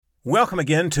Welcome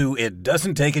again to It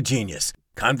Doesn't Take a Genius,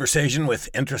 conversation with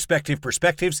introspective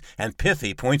perspectives and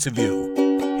pithy points of view.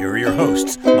 Here are your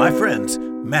hosts, my friends,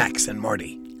 Max and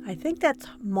Marty. I think that's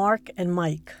Mark and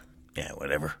Mike. Yeah,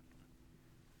 whatever.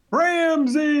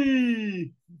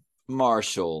 Ramsey!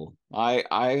 Marshall, I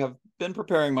have been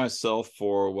preparing myself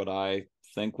for what I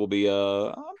think will be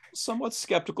I'm somewhat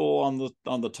skeptical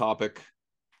on the topic,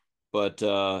 but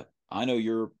I know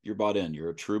you're bought in.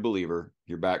 You're a true believer.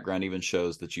 Your background even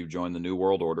shows that you've joined the New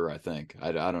World Order. I think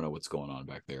I don't know what's going on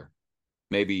back there.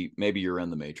 Maybe you're in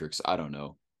the Matrix. I don't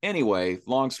know. Anyway,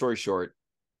 long story short,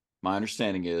 my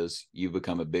understanding is you've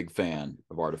become a big fan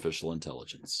of artificial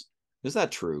intelligence. Is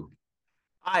that true?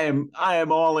 I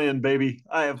am all in, baby.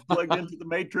 I have plugged into the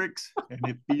Matrix, and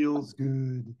it feels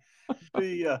good.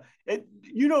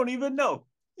 You don't even know.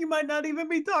 You might not even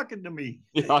be talking to me.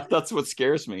 Yeah, that's what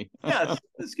scares me. Yes,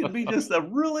 this could be just a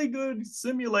really good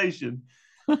simulation.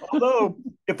 Although,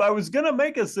 if I was going to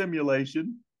make a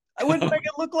simulation, I wouldn't make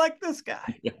it look like this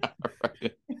guy. Yeah,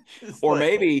 right. Or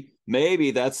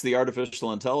maybe that's the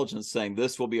artificial intelligence saying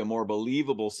this will be a more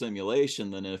believable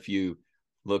simulation than if you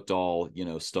looked all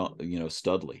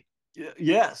studly.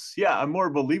 Yes, yeah, I'm more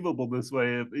believable this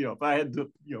way. If I had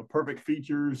perfect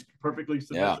features, perfectly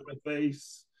symmetrical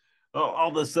face, all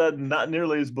of a sudden not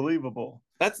nearly as believable.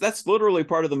 That's literally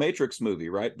part of the Matrix movie,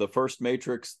 right? The first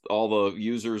Matrix, all the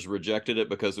users rejected it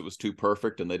because it was too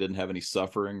perfect and they didn't have any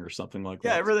suffering or something like that.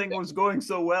 Yeah, everything was going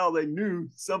so well, they knew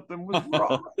something was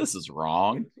wrong. This is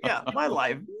wrong. Yeah, my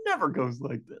life never goes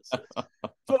like this.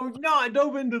 So no, I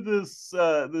dove into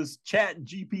this Chat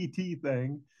GPT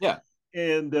thing. Yeah.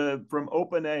 And from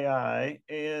OpenAI,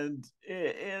 and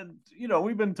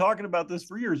we've been talking about this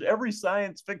for years. Every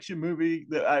science fiction movie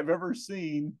that I've ever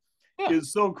seen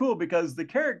is so cool because the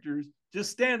characters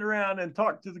just stand around and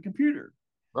talk to the computer.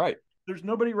 Right. There's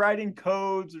nobody writing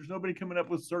codes. There's nobody coming up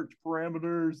with search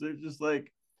parameters. They're just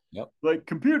like, like,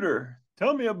 computer,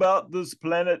 tell me about this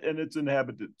planet and its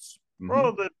inhabitants. Mm-hmm.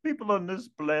 Well, the people on this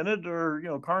planet are,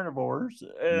 carnivores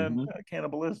and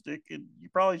cannibalistic, and you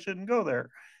probably shouldn't go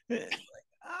there. Like,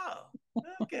 oh,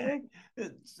 okay.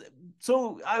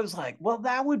 So I was like, well,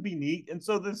 that would be neat. And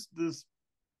so this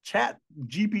Chat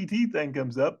GPT thing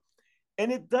comes up,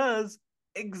 and it does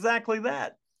exactly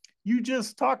that. You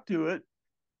just talk to it,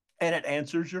 and it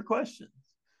answers your questions.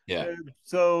 Yeah.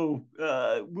 So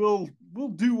we'll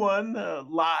do one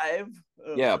live.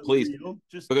 Yeah, please.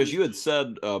 Because you had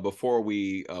said before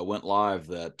we went live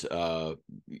that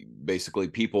basically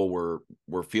people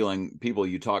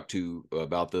you talked to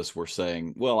about this were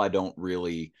saying, well, I don't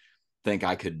really think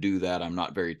I could do that. I'm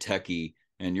not very techie.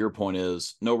 And your point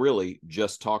is, no, really,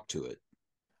 just talk to it.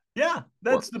 Yeah,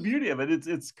 that's the beauty of it.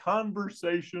 It's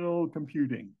conversational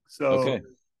computing. So,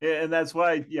 and that's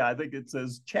why, I think it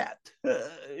says chat,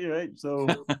 right? So,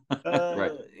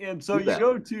 right. And so you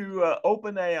go to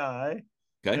OpenAI,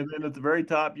 okay, and then at the very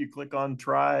top, you click on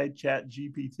Try Chat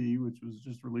GPT, which was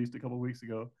just released a couple of weeks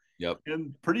ago. Yep.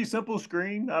 And pretty simple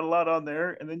screen, not a lot on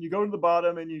there. And then you go to the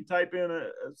bottom and you type in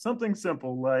something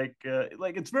simple, like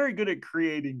it's very good at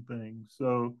creating things.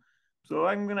 So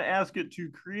I'm going to ask it to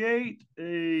create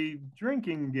a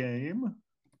drinking game.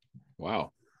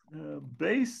 Wow.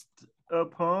 Based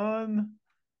upon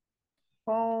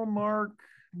Hallmark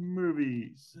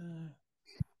movies.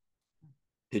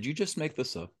 Did you just make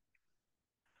this up?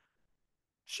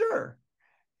 Sure.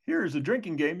 Here's a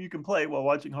drinking game you can play while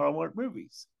watching Hallmark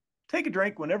movies. Take a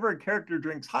drink whenever a character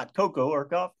drinks hot cocoa or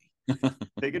coffee.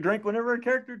 Take a drink whenever a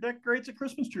character decorates a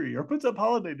Christmas tree or puts up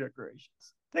holiday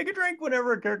decorations. Take a drink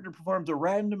whenever a character performs a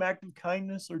random act of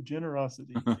kindness or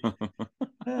generosity.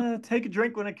 Take a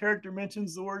drink when a character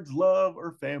mentions the words love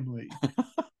or family.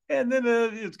 And then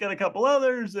it's got a couple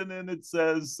others, and then it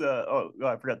says,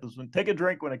 I forgot this one. Take a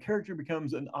drink when a character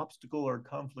becomes an obstacle or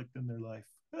conflict in their life.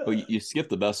 Oh, you skipped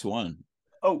the best one.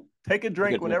 Oh, take a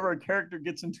drink whenever a character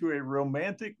gets into a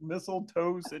romantic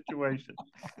mistletoe situation.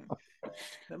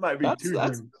 That might be two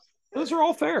drinks. Those are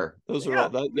all fair. Those are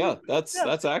all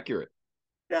that's accurate.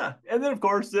 Yeah. And then, of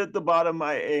course, at the bottom,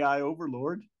 my AI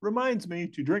overlord reminds me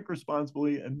to drink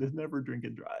responsibly and to never drink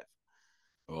and drive.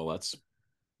 Well, that's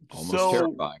almost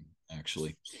terrifying,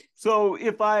 actually. So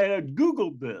if I had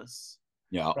Googled this,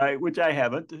 right, which I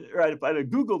haven't, right, if I'd have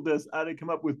Googled this, I'd have come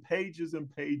up with pages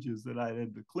and pages that I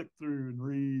had to click through and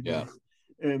read,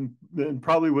 and then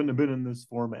probably wouldn't have been in this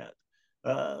format.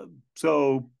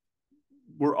 So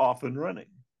we're off and running.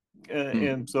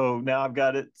 And so now I've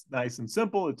got it nice and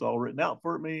simple. It's all written out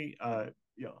for me. I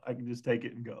can just take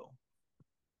it and go.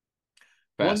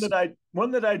 Fast.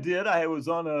 One that I did, I was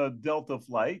on a Delta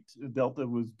flight. Delta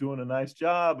was doing a nice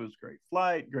job. It was great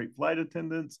flight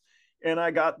attendance. And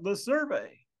I got the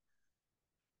survey.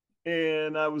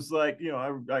 And I was like,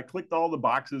 I clicked all the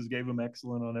boxes, gave them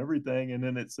excellent on everything, and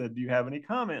then it said, "Do you have any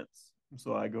comments?"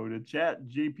 So I go to Chat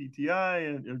GPT,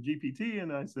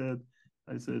 and I said,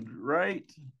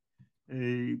 write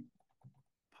a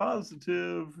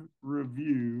positive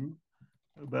review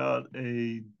about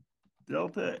a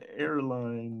Delta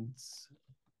Airlines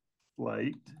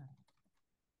flight.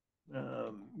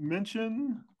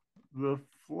 Mention the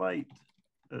flight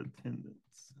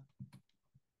attendants.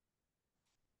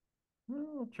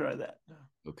 I'll try that.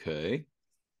 Okay.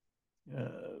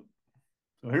 So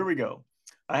here we go.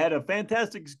 I had a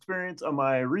fantastic experience on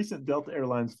my recent Delta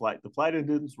Airlines flight. The flight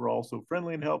attendants were also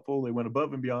friendly and helpful. They went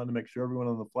above and beyond to make sure everyone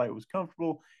on the flight was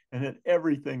comfortable and had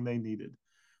everything they needed.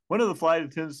 One of the flight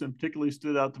attendants in particular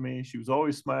stood out to me. She was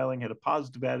always smiling, had a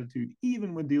positive attitude,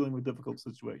 even when dealing with difficult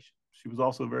situations. She was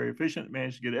also very efficient,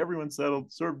 managed to get everyone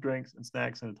settled, served drinks and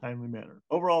snacks in a timely manner.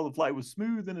 Overall, the flight was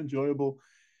smooth and enjoyable.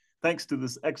 Thanks to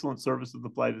this excellent service of the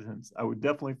flight attendants, I would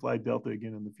definitely fly Delta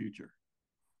again in the future.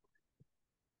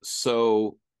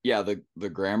 So yeah, the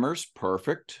grammar's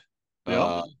perfect.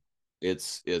 Yeah.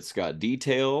 It's got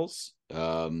details.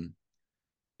 And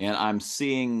I'm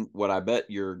seeing what I bet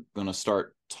you're going to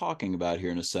start talking about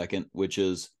here in a second, which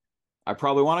is I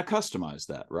probably want to customize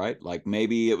that, right? Like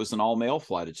maybe it was an all male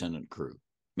flight attendant crew.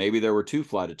 Maybe there were 2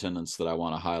 flight attendants that I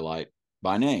want to highlight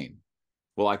by name.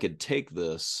 Well, I could take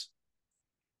this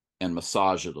and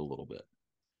massage it a little bit.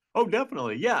 Oh,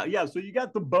 definitely. Yeah. So you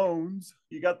got the bones,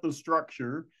 you got the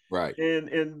structure. Right.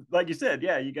 And like you said,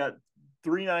 yeah, you got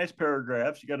 3 nice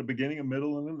paragraphs. You got a beginning, a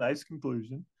middle, and a nice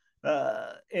conclusion.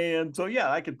 And so,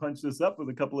 yeah, I could punch this up with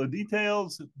a couple of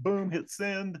details, boom, hit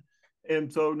send.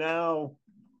 And so now,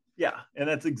 yeah, and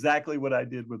that's exactly what I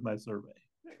did with my survey.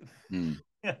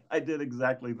 Yeah, I did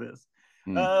exactly this.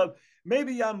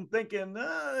 Maybe I'm thinking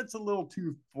it's a little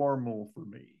too formal for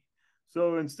me.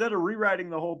 So instead of rewriting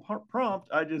the whole prompt,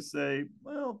 I just say,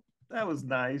 well, that was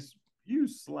nice.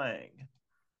 Use slang.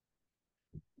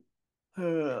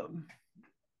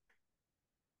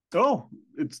 Oh,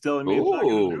 it's telling me it's not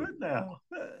going to do it now.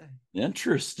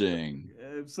 Interesting.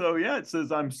 So yeah, it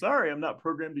says, I'm sorry, I'm not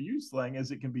programmed to use slang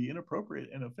as it can be inappropriate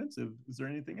and offensive. Is there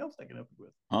anything else I can help you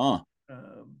with? Huh.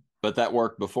 But that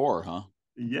worked before, huh?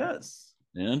 Yes.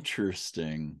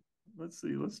 Interesting. Let's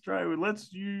see. Let's try.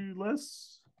 Let's use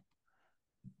less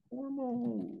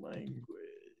formal language.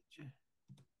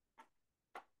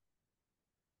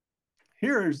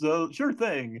 Here's the sure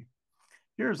thing.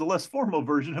 Here's a less formal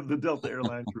version of the Delta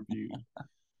Airlines review.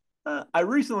 I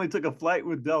recently took a flight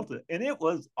with Delta, and it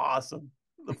was awesome.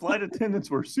 The flight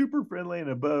attendants were super friendly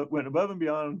and went above and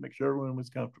beyond to make sure everyone was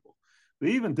comfortable. They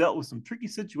even dealt with some tricky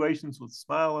situations with a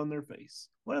smile on their face.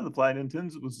 One of the flight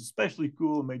attendants was especially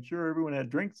cool and made sure everyone had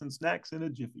drinks and snacks in a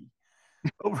jiffy.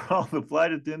 Overall, the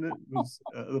flight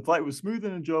was smooth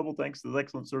and enjoyable thanks to the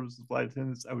excellent service of the flight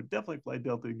attendants. I would definitely fly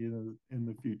Delta again in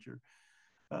the future.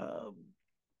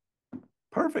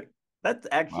 Perfect. That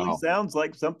actually sounds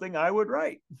like something I would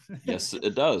write. Yes,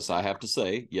 it does. I have to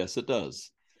say, yes, it does.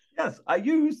 Yes, I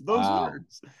use those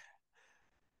words.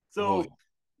 So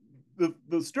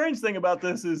the strange thing about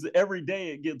this is every day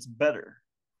it gets better.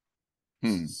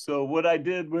 So what I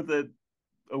did with it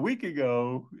a week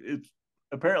ago, it's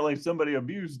apparently somebody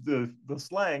abused the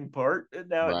slang part, and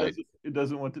now it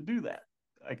doesn't want to do that.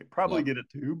 I could probably get it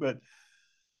to, but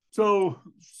so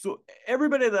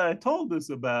everybody that I told this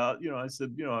about, I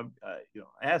said, I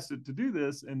asked it to do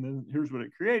this, and then here's what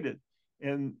it created,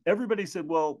 and everybody said,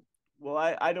 well,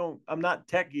 I'm not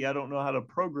techie. I don't know how to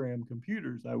program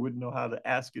computers. I wouldn't know how to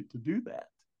ask it to do that.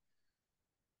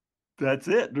 That's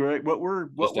it, right? What we're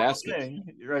saying,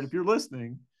 right? If you're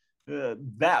listening,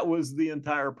 that was the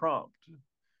entire prompt.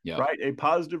 Yeah. Right. A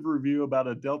positive review about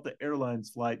a Delta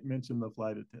Airlines flight. Mention the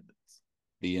flight attendants.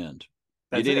 The end.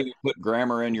 You didn't even put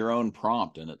grammar in your own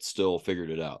prompt, and it still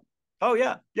figured it out. Oh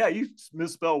yeah, yeah. You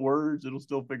misspell words, it'll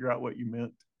still figure out what you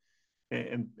meant,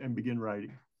 and begin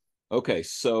writing. Okay,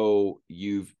 so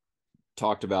you've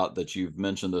talked about that. You've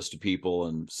mentioned this to people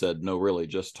and said, no, really,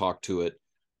 just talk to it.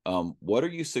 What are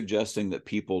you suggesting that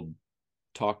people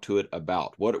talk to it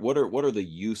about? What are the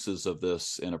uses of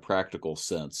this in a practical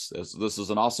sense? This is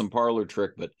an awesome parlor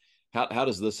trick, but how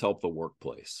does this help the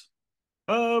workplace?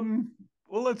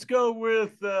 Well, let's go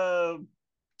with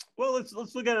let's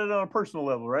look at it on a personal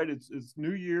level, right? It's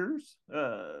New Year's.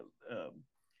 All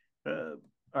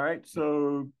right,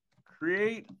 so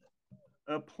create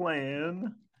a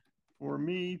plan for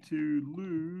me to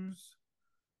lose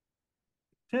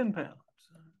 10 pounds.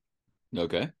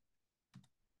 Okay.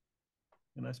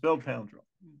 And I spelled pounds wrong.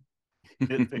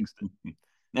 It fixed it.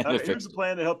 Here's a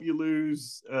plan to help you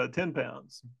lose 10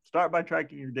 pounds. Start by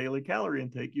tracking your daily calorie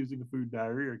intake using a food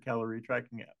diary or calorie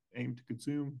tracking app. Aim to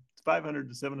consume 500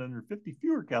 to 750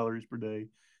 fewer calories per day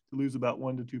to lose about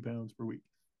 1 to 2 pounds per week.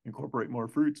 Incorporate more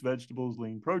fruits, vegetables,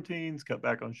 lean proteins, cut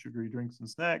back on sugary drinks and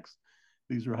snacks.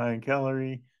 These are high in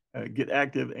calorie. Get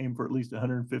active, aim for at least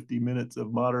 150 minutes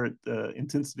of moderate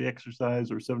intensity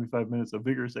exercise or 75 minutes of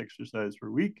vigorous exercise per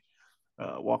week.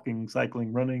 Walking,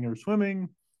 cycling, running, or swimming.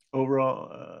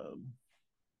 Overall,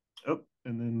 and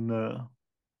then,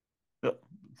 yeah,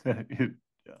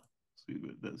 see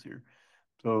what it does here.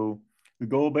 So the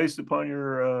goal based upon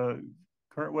your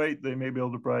current weight, they may be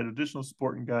able to provide additional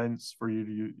support and guidance for you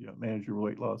to manage your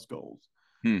weight loss goals.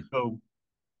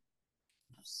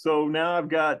 So now I've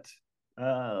got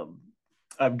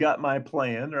my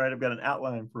plan, right? I've got an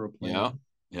outline for a plan.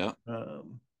 Yeah.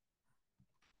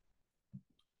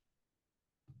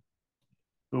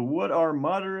 So what are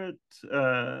moderate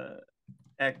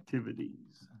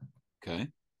activities? Okay.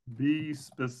 Be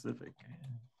specific.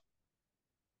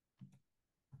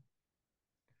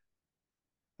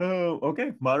 Oh,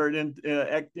 okay. Moderate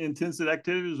intensity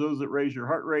activities, those that raise your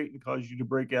heart rate and cause you to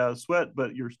break out of sweat,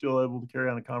 but you're still able to carry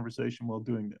on a conversation while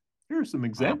doing that. Here are some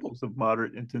examples of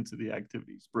moderate intensity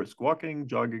activities: brisk walking,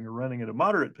 jogging or running at a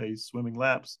moderate pace, swimming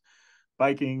laps,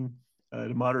 biking at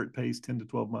a moderate pace, 10 to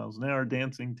 12 miles an hour,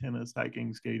 dancing, tennis,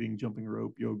 hiking, skating, jumping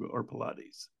rope, yoga, or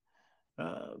Pilates.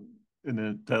 And then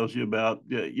it tells you about,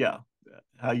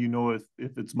 how you know if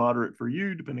it's moderate for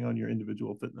you, depending on your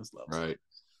individual fitness levels. Right.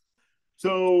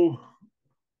 So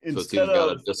it's even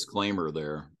got a disclaimer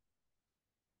there.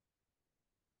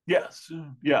 Yes.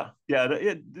 Yeah.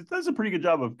 It does a pretty good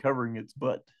job of covering its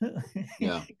butt.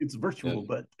 Yeah. Its virtual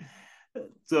butt.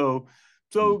 So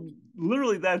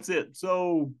literally that's it.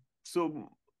 So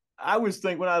I was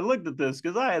thinking when I looked at this,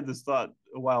 because I had this thought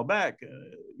a while back,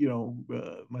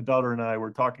 my daughter and I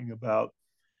were talking about,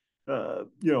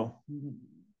 will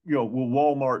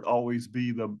Walmart always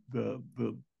be the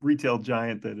retail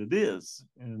giant that it is?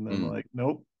 And I'm like,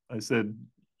 nope. I said,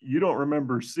 you don't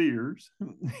remember Sears.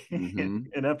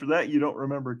 And after that, you don't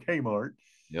remember Kmart.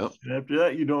 Yep. And after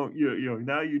that, you don't,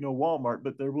 now you know Walmart,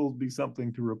 but there will be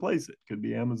something to replace it. Could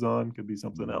be Amazon, could be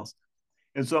something else.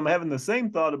 And so I'm having the same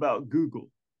thought about Google.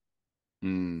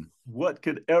 What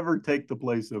could ever take the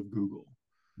place of Google?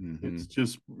 It's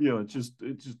just, it's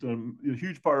just a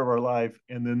huge part of our life.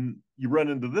 And then you run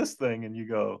into this thing and you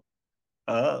go,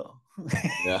 oh,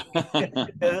 yeah.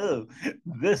 Oh,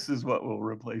 this is what will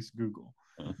replace Google.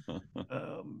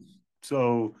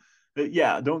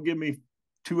 Don't give me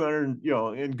 200,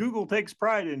 and Google takes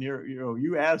pride in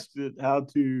you asked it how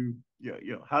to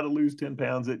lose 10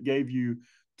 pounds. It gave you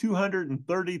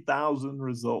 230,000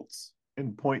 results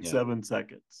in 0.7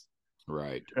 seconds.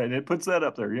 Right. And it puts that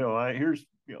up there. Here's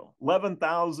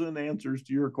 11,000 answers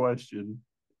to your question,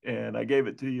 and I gave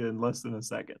it to you in less than a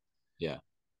second. Yeah.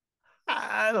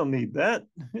 I don't need that.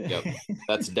 Yep.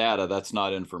 That's data. That's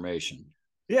not information.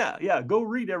 Yeah. Go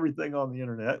read everything on the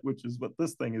internet, which is what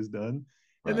this thing has done,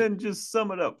 and then just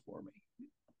sum it up for me.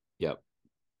 Yep.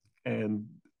 And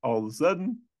all of a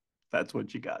sudden, that's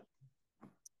what you got.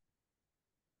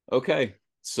 Okay.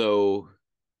 So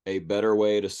a better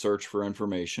way to search for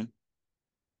information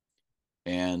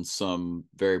and some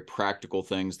very practical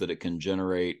things that it can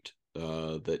generate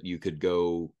that you could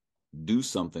go do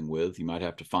something with. You might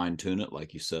have to fine tune it,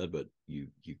 like you said, but you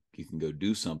can go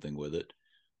do something with it.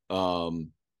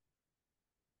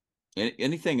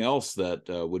 Anything else that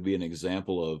would be an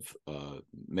example of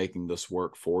making this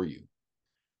work for you?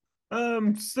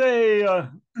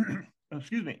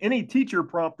 Excuse me, any teacher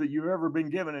prompt that you've ever been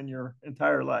given in your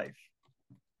entire life.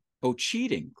 Oh,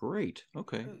 cheating. Great.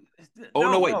 Okay.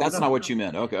 No, wait, that's not what you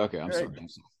meant. Okay. I'm sorry.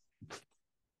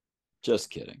 Just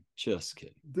kidding.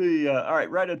 All right,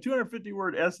 write a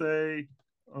 250-word essay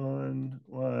on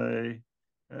why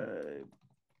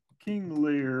King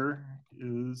Lear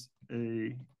is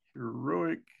a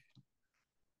heroic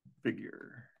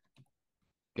figure.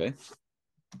 Okay.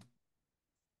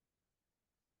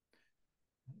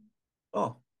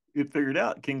 Oh, it figured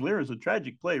out King Lear is a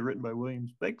tragic play written by William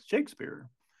Shakespeare.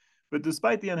 But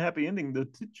despite the unhappy ending, the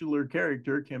titular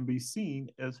character can be seen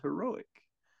as heroic.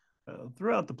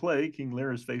 Throughout the play, King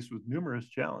Lear is faced with numerous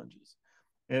challenges.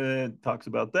 And it talks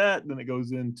about that. Then it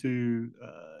goes into,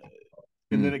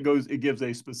 and then it gives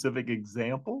a specific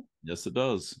example. Yes, it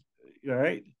does. All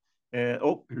right. And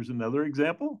here's another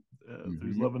example.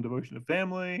 There's love and devotion to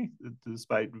family.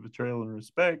 Despite betrayal and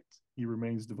respect, he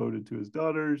remains devoted to his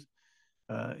daughters.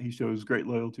 He shows great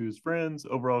loyalty to his friends.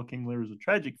 Overall, King Lear is a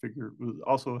tragic figure, but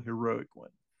also a heroic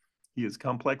one. He is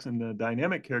complex and a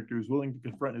dynamic character who's willing to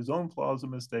confront his own flaws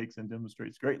and mistakes and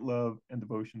demonstrates great love and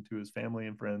devotion to his family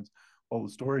and friends. While the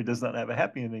story does not have a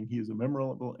happy ending, he is a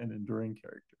memorable and enduring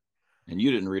character. And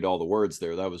you didn't read all the words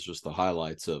there. That was just the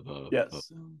highlights of a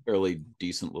fairly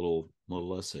decent little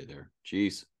essay there.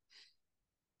 Jeez.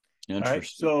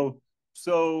 Interesting. All right,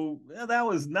 so that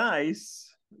was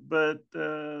nice, but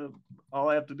all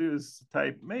I have to do is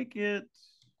type, make it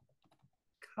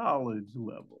college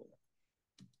level.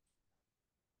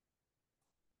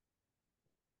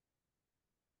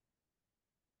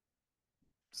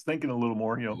 Just thinking a little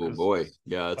more, Oh boy,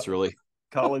 yeah, it's really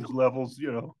college levels,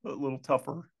 a little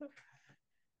tougher.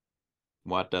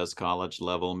 What does college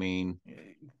level mean?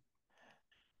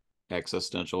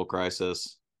 Existential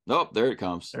crisis. Oh, there it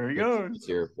comes. There you go. It's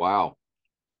here. Wow.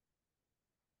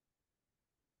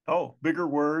 Oh, bigger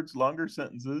words, longer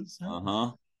sentences.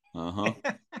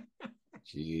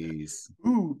 Jeez.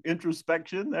 Ooh,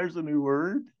 introspection. There's a new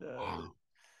word. Wow.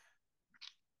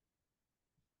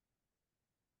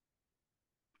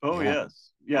 Oh, yeah.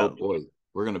 Yes. Yeah. Oh, boy.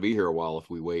 We're going to be here a while if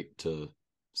we wait to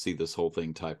see this whole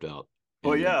thing typed out.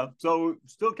 Oh, yeah. So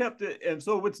still kept it. And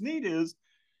so what's neat is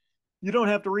you don't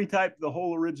have to retype the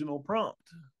whole original prompt.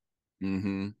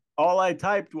 Mm-hmm. All I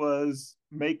typed was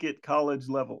make it college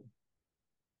level.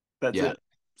 That's it.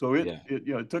 So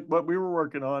it took what we were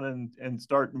working on and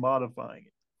start modifying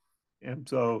it. And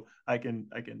so I can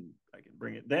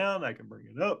bring it down, I can bring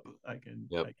it up, I can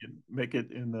make it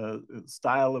in the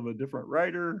style of a different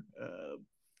writer.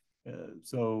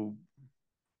 So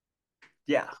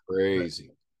yeah,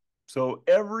 crazy. So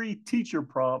every teacher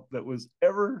prompt that was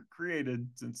ever created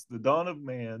since the dawn of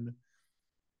man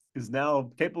is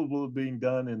now capable of being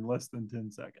done in less than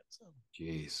 10 seconds.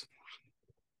 Jeez.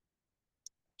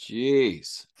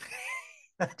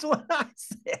 That's what I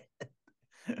said.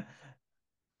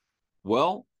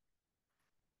 Well,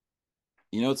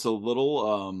 it's a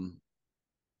little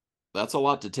that's a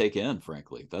lot to take in,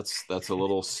 frankly. That's a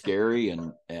little scary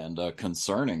and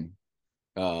concerning.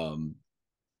 And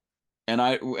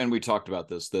we talked about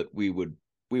this, that we would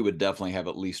definitely have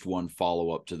at least one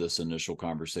follow-up to this initial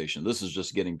conversation. This is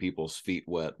just getting people's feet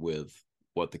wet with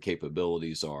what the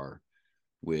capabilities are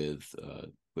with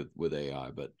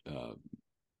AI, but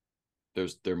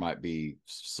there might be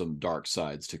some dark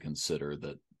sides to consider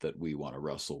that we want to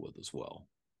wrestle with as well.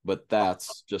 But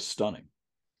that's just stunning.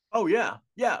 Oh yeah.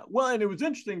 Well, and it was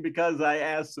interesting because I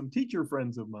asked some teacher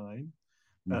friends of mine,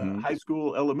 high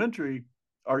school, elementary,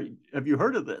 have you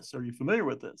heard of this? Are you familiar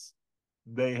with this?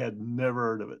 They had never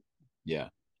heard of it. Yeah.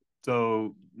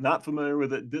 So not familiar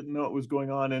with it, didn't know what was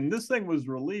going on. And this thing was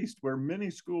released where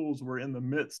many schools were in the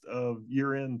midst of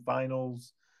year-end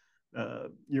finals,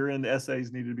 year-end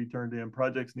essays needed to be turned in,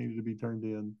 projects needed to be turned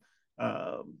in.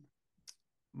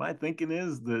 My thinking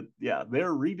is that,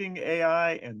 they're reading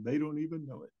AI and they don't even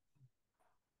know it.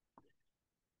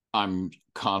 I'm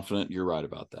confident you're right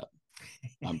about that.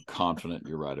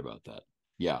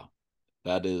 Yeah,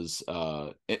 that is,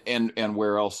 and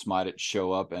where else might it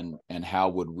show up, and how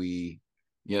would we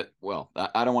well,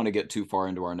 I don't want to get too far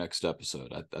into our next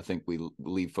episode. I think we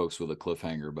leave folks with a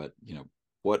cliffhanger, but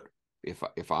what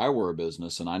if I were a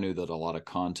business and I knew that a lot of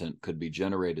content could be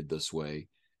generated this way,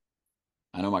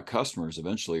 I know my customers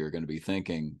eventually are going to be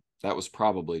thinking that was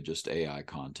probably just AI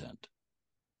content.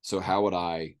 So how would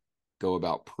I go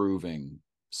about proving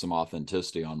some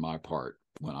authenticity on my part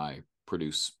when I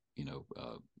produce,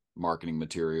 marketing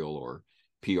material or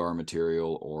PR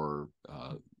material or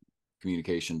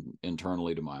communication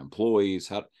internally to my employees?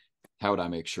 How would I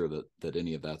make sure that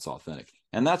any of that's authentic?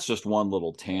 And that's just one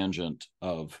little tangent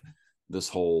of this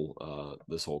whole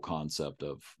concept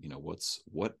of,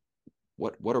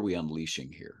 what are we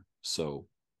unleashing here? So,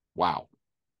 wow.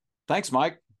 Thanks,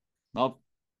 Mike. I'll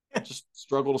just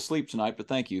struggle to sleep tonight, but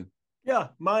thank you. Yeah,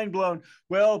 mind blown.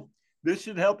 Well, this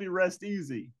should help you rest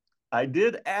easy. I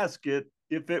did ask it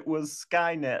if it was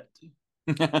Skynet.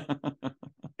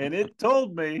 And it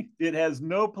told me it has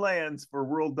no plans for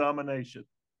world domination.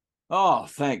 Oh,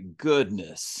 thank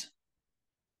goodness.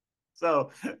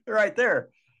 So right there,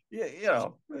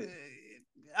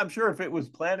 I'm sure if it was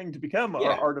planning to become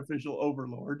our artificial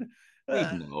overlord,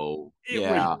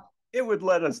 it would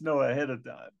let us know ahead of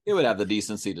time. It would have the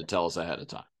decency to tell us ahead of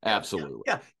time. Absolutely.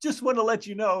 Yeah. Just want to let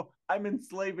you know I'm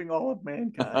enslaving all of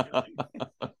mankind.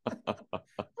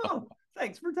 Oh,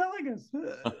 thanks for telling us.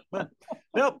 But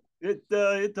nope,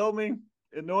 it told me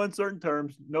in no uncertain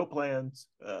terms, no plans,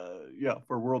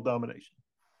 for world domination.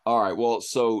 All right. Well,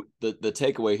 so the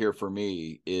takeaway here for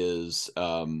me is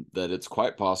that it's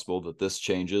quite possible that this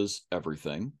changes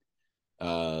everything.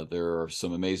 There are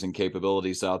some amazing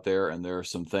capabilities out there, and there are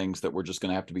some things that we're just going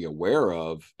to have to be aware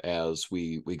of as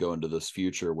we go into this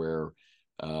future where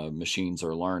machines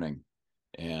are learning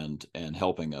and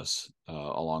helping us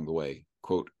along the way,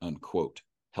 quote unquote,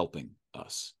 helping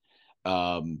us.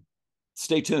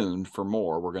 Stay tuned for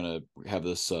more. We're going to have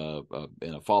this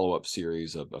in a follow-up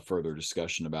series of a further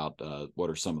discussion about what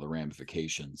are some of the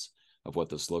ramifications of what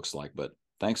this looks like. But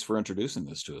thanks for introducing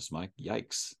this to us, Mike.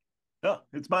 Yikes. No,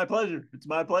 it's my pleasure. It's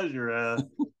my pleasure.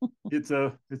 It's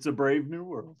a brave new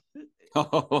world.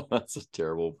 Oh, that's a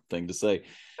terrible thing to say.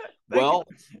 Well,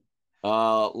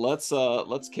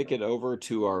 let's kick it over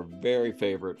to our very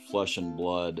favorite flesh and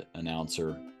blood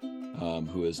announcer,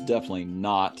 who is definitely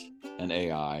not an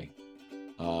AI.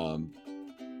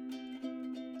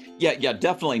 Yeah,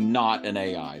 definitely not an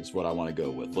AI is what I want to go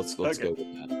with. Let's go with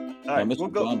that. All right,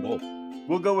 Mr. John Bolt.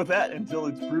 We'll go with that until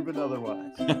it's proven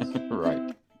otherwise.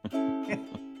 Right.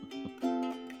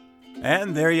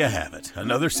 And there you have it,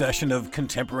 another session of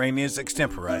contemporaneous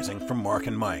extemporizing from Mark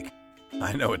and Mike.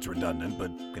 I know it's redundant,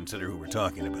 but consider who we're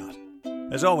talking about.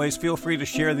 As always, feel free to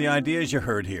share the ideas you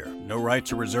heard here. No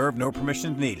rights are reserved, no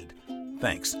permissions needed.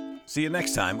 Thanks. See you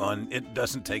next time on It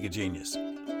Doesn't Take a Genius.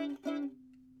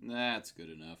 That's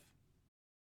good enough.